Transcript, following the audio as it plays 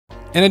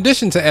In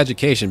addition to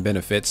education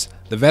benefits,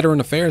 the Veteran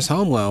Affairs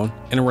Home Loan,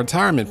 and a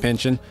retirement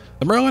pension,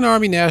 the Maryland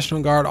Army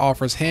National Guard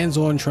offers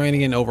hands-on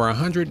training in over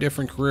 100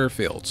 different career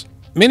fields,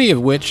 many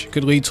of which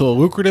could lead to a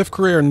lucrative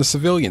career in the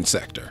civilian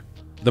sector.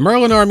 The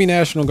Maryland Army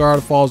National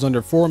Guard falls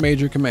under 4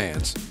 major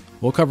commands.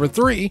 We'll cover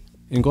 3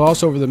 and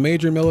gloss over the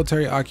major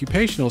military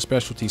occupational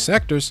specialty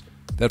sectors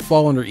that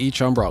fall under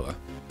each umbrella.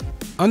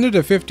 Under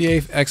the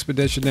 58th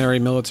Expeditionary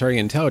Military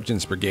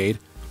Intelligence Brigade,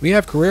 we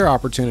have career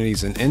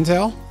opportunities in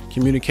intel,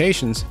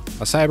 communications,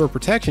 a cyber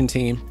protection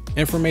team,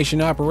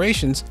 information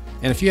operations,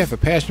 and if you have a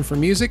passion for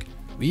music,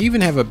 we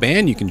even have a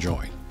band you can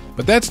join.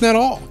 But that's not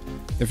all.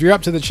 If you're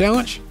up to the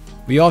challenge,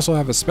 we also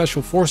have a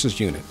Special Forces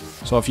unit.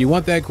 So if you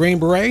want that Green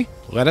Beret,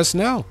 let us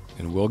know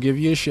and we'll give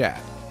you a shot.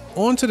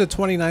 On to the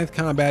 29th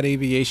Combat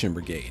Aviation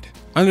Brigade.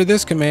 Under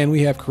this command,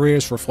 we have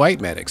careers for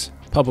flight medics,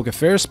 public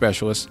affairs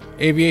specialists,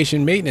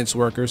 aviation maintenance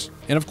workers,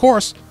 and of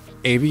course,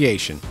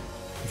 aviation.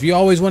 If you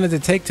always wanted to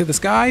take to the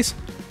skies,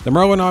 the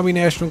Maryland Army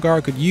National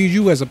Guard could use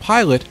you as a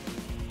pilot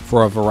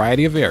for a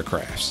variety of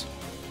aircrafts.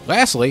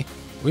 Lastly,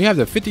 we have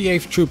the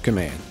 58th Troop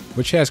Command,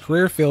 which has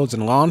career fields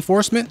in law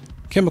enforcement,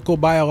 chemical,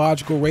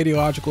 biological,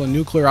 radiological, and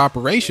nuclear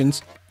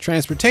operations,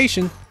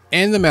 transportation,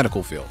 and the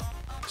medical field.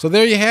 So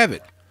there you have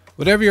it.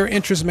 Whatever your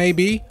interest may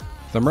be,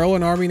 the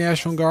Maryland Army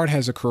National Guard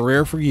has a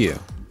career for you.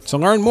 To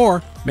learn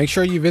more, make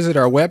sure you visit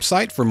our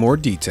website for more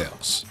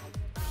details.